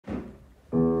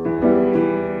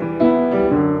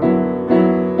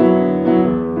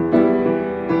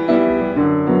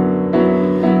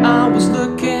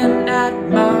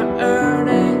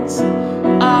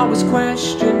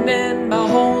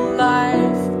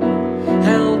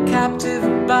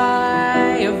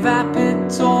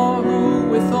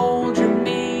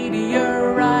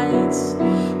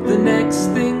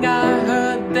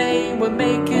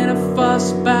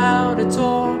a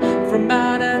tour from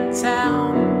out of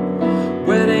town,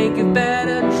 where they give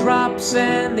better drops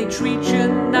and they treat you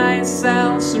nice.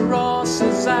 Alcero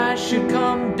says I should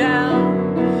come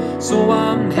down, so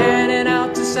I'm heading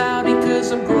out to Saudi,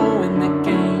 cause I'm growing the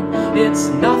game. It's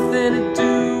nothing to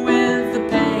do with the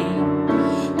pain,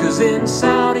 cause in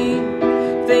Saudi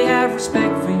they have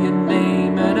respect for your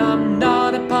name. And I'm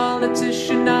not a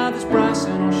politician, neither is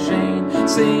Bryson or Shane.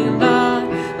 Sing la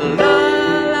la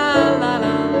la la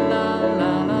la la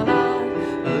la la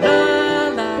la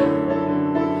la.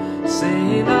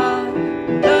 Say la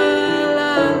la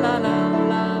la la la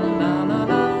la la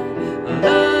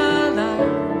la la.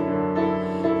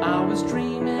 I was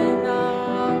dreaming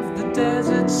of the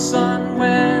desert sun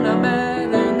when I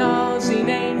met an Aussie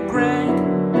named Greg.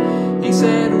 He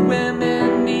said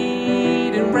women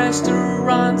eat in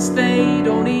restaurants, they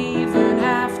don't even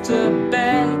have to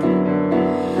beg.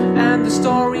 And the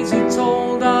stories he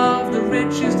told of the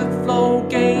riches that flow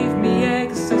gave me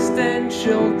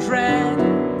existential dread.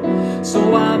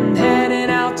 So I'm heading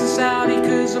out to Saudi,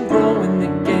 cause I'm growing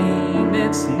the game.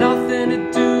 It's nothing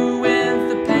to do with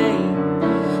the pain,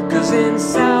 cause in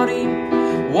Saudi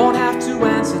won't have to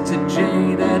answer to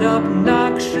Jay. That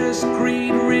obnoxious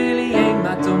greed really ain't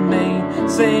my domain.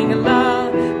 Saying a lie.